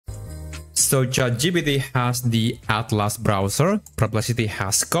So ChatGPT has the Atlas browser, Perplexity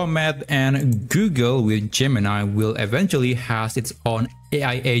has Comet, and Google with Gemini will eventually has its own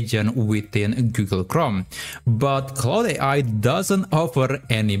AI agent within Google Chrome. But Claude AI doesn't offer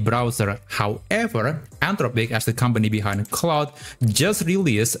any browser. However, Anthropic, as the company behind Claude, just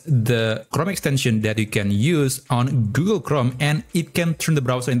released the Chrome extension that you can use on Google Chrome, and it can turn the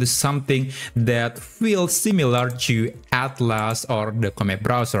browser into something that feels similar to Atlas or the Comet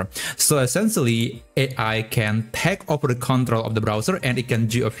browser. So essentially, AI can take over the control of the browser, and it can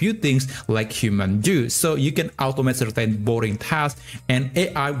do a few things like humans do. So you can automate certain boring tasks, and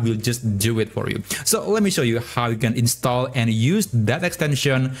AI will just do it for you. So let me show you how you can install and use that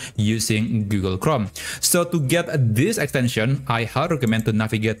extension using Google Chrome. So to get this extension, I highly recommend to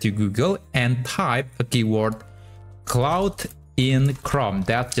navigate to Google and type a keyword Claude in Chrome.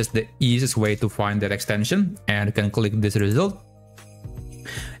 That's just the easiest way to find that extension, and you can click this result.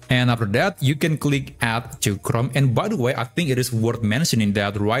 And after that, you can click Add to Chrome. And by the way, I think it is worth mentioning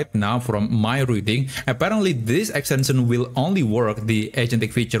that right now from my reading, apparently this extension will only work, the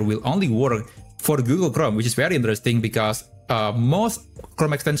agentic feature will only work for Google Chrome, which is very interesting because most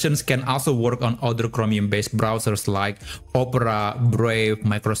Chrome extensions can also work on other Chromium-based browsers like Opera, Brave,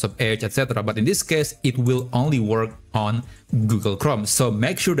 Microsoft Edge, etc. But in this case, it will only work on Google Chrome. So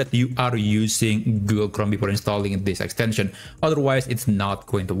make sure that you are using Google Chrome before installing this extension. Otherwise, it's not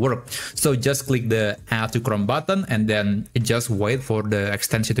going to work. So just click the Add to Chrome button and then just wait for the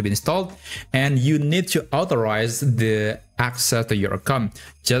extension to be installed. And you need to authorize the access to your account.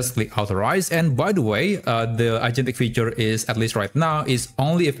 Just click authorize. And by the way, the agentic feature is, at least right now, is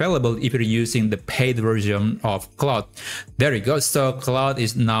only available if you're using the paid version of Claude. There you go. So Claude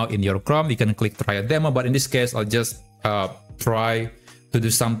is now in your Chrome. You can click try a demo, but in this case, I'll just try to do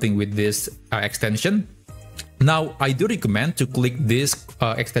something with this extension. Now, I do recommend to click this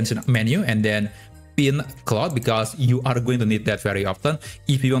extension menu and then pin Claude, because you are going to need that very often.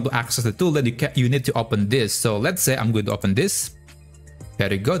 If you want to access the tool, then you need to open this. So let's say I'm going to open this.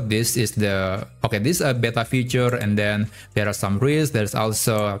 There you go. This is the, okay, this is a beta feature, and then there are some risks. There's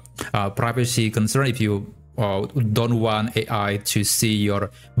also privacy concern. If you don't want AI to see your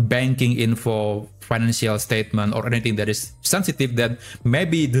banking info, financial statement, or anything that is sensitive, then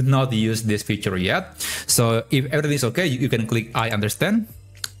maybe do not use this feature yet. So if everything is okay, you can click I understand.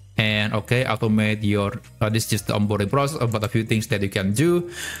 And okay, automate your, this is just the onboarding process, but a few things that you can do.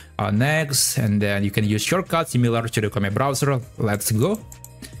 Next, and then you can use shortcuts similar to the Chrome browser. Let's go.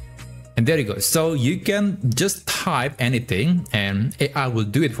 And there you go. So you can just type anything and AI will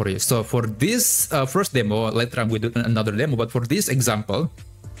do it for you. So for this first demo, later I'm going to do another demo, but for this example,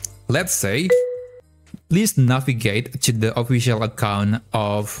 let's say, please navigate to the official account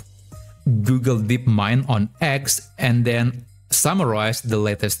of Google DeepMind on X, and then summarize the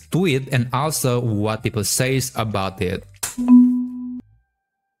latest tweet and also what people says about it.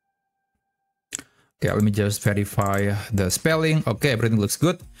 Okay, let me just verify the spelling. Okay, everything looks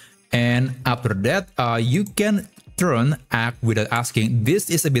good. And after that, you can turn act without asking. This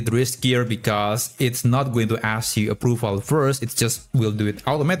is a bit riskier because it's not going to ask you approval first. It just will do it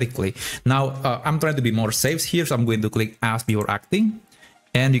automatically. Now, I'm trying to be more safe here, so I'm going to click ask before acting,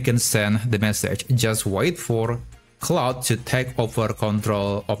 and you can send the message. Just wait for Claude to take over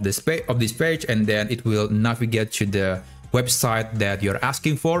control of this page, and then it will navigate to the website that you're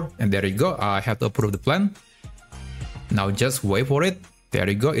asking for. And there you go. I have to approve the plan. Now just wait for it. There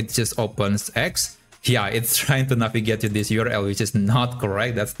you go. It just opens X. Yeah, it's trying to navigate to this URL, which is not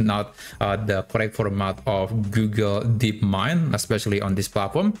correct. That's not the correct format of Google DeepMind, especially on this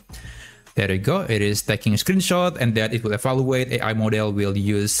platform. There you go. It is taking a screenshot, and then it will evaluate. AI model will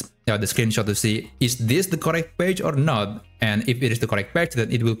use the screenshot to see, is this the correct page or not? And if it is the correct page,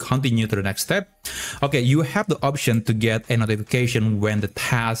 then it will continue to the next step. Okay, you have the option to get a notification when the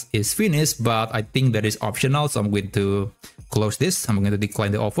task is finished, but I think that is optional. So I'm going to close this. I'm going to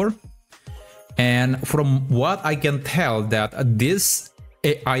decline the offer. And from what I can tell, that this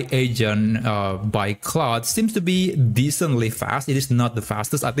AI agent by Claude seems to be decently fast. It is not the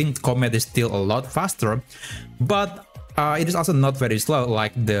fastest. I think Comet is still a lot faster, but it is also not very slow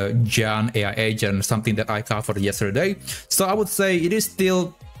like the Jan AI agent, something that I covered yesterday. So I would say it is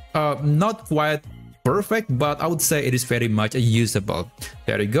still not quite perfect, but I would say it is very much usable.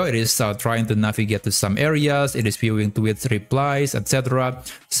 There you go. It is trying to navigate to some areas. It is viewing tweets, replies, etc.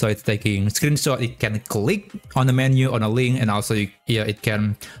 So it's taking screenshot. It can click on the menu, on a link, and also it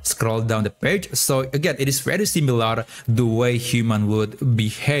can scroll down the page. So again, it is very similar the way human would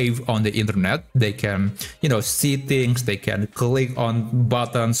behave on the internet. They can, see things. They can click on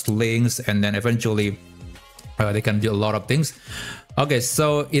buttons, links, and then eventually they can do a lot of things. Okay,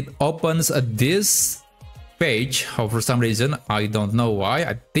 so it opens this page. For some reason, I don't know why.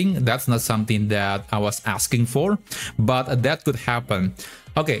 I think that's not something that I was asking for, but that could happen.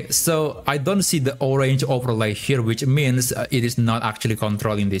 Okay, so I don't see the orange overlay here, which means it is not actually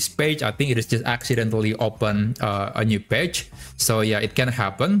controlling this page. I think it is just accidentally open a new page. So yeah, it can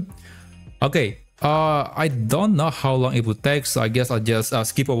happen. Okay, I don't know how long it would take, so I guess I'll just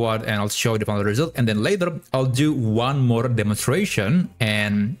skip forward and I'll show the final result, and then later I'll do one more demonstration,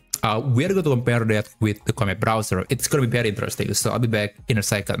 and we're going to compare that with the Comet browser. It's going to be very interesting, so I'll be back in a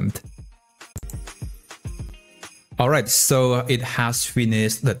second. Alright, so it has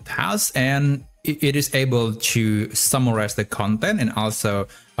finished the task and it is able to summarize the content and also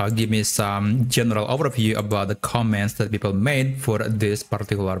give me some general overview about the comments that people made for this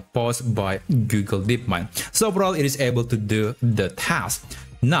particular post by Google DeepMind. So overall, it is able to do the task.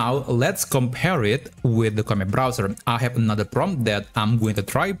 Now, let's compare it with the Comet browser. I have another prompt that I'm going to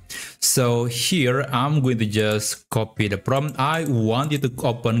try. So here, I'm going to just copy the prompt. I want you to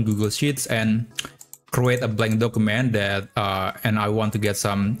open Google Sheets and create a blank document that and I want to get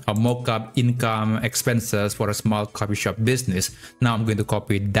some mock-up income expenses for a small coffee shop business. Now I'm going to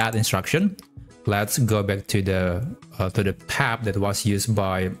copy that instruction. Let's go back to the tab that was used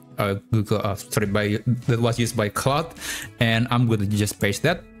by that was used by Claude, and I'm going to just paste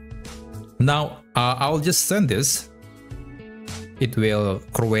that. Now I'll just send this. It will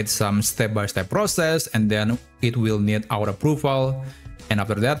create some step-by-step process, and then it will need our approval. And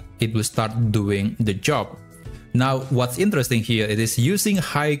after that, it will start doing the job. Now, what's interesting here, it is using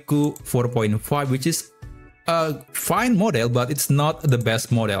Haiku 4.5, which is a fine model, but it's not the best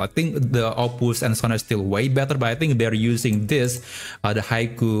model. I think the Opus and Sona is still way better, but I think they're using this, the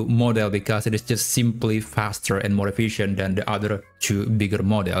Haiku model, because it is just simply faster and more efficient than the other two bigger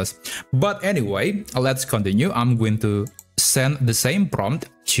models. But anyway, let's continue. I'm going to send the same prompt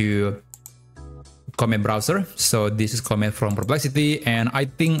to Comet browser. So this is Comet from Perplexity, and I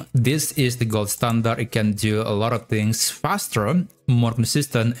think this is the gold standard. It can do a lot of things faster, more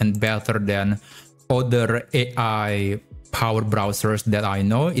consistent, and better than other AI powered browsers that I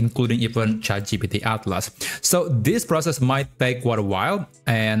know, including even ChatGPT Atlas. So this process might take quite a while.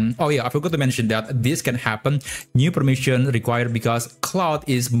 And oh yeah, I forgot to mention that this can happen. New permission required because Claude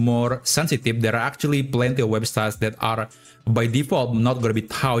is more sensitive. There are actually plenty of websites that are by default not going to be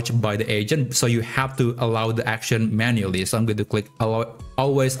touched by the agent, so you have to allow the action manually. So I'm going to click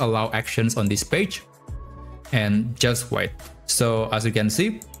always allow actions on this page and just wait. So as you can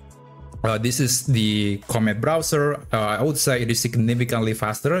see, this is the Comet browser. I would say it is significantly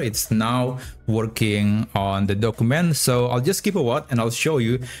faster. It's now working on the document. So I'll just skip forward and I'll show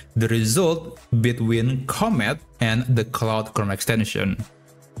you the result between Comet and the Claude Chrome extension.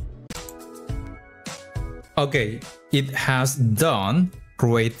 Okay, it has done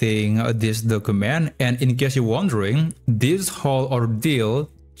creating this document, and in case you're wondering, this whole ordeal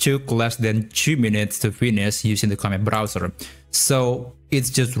took less than 2 minutes to finish using the Comet browser. So it's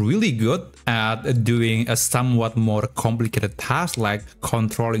just really good at doing a somewhat more complicated task like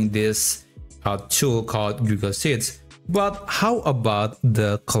controlling this tool called Google Sheets. But how about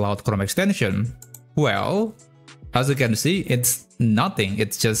the Claude Chrome extension? Well, as you can see, it's nothing.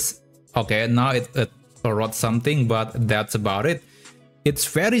 It's just, okay, now it wrote something, but that's about it. It's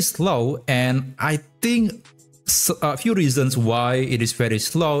very slow, and I think a few reasons why it is very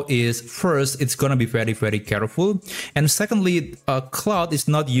slow is, first, it's gonna be very careful, and secondly, Claude is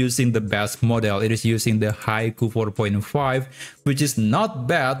not using the best model. It is using the Haiku 4.5, which is not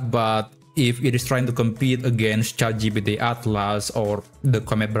bad, but if it is trying to compete against ChatGPT Atlas or the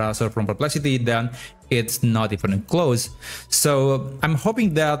Comet browser from Perplexity, then it's not even close. So I'm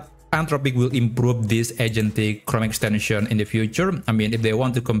hoping that Anthropic will improve this agentic Chrome extension in the future. I mean, if they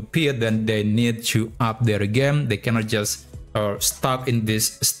want to compete, then they need to up their game. They cannot just stuck in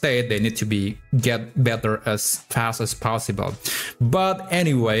this state. They need to get better as fast as possible. But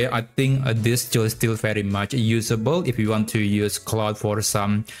anyway, I think this tool is still very much usable. If you want to use Claude for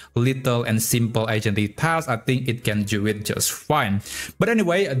some little and simple agentic tasks, I think it can do it just fine. But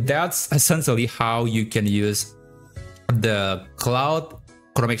anyway, that's essentially how you can use the Claude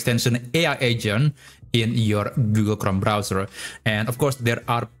Chrome extension AI agent in your Google Chrome browser. And of course, there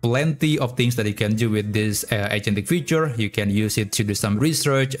are plenty of things that you can do with this agentic feature. You can use it to do some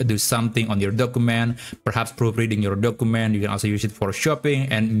research, do something on your document, perhaps proofreading your document. You can also use it for shopping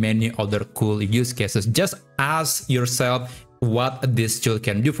and many other cool use cases. Just ask yourself what this tool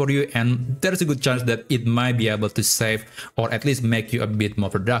can do for you, and there's a good chance that it might be able to save or at least make you a bit more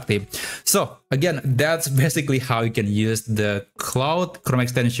productive. So again, that's basically how you can use the Claude Chrome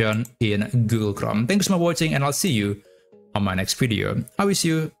extension in Google Chrome. Thanks for watching, and I'll see you on my next video. I wish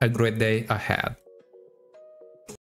you a great day ahead.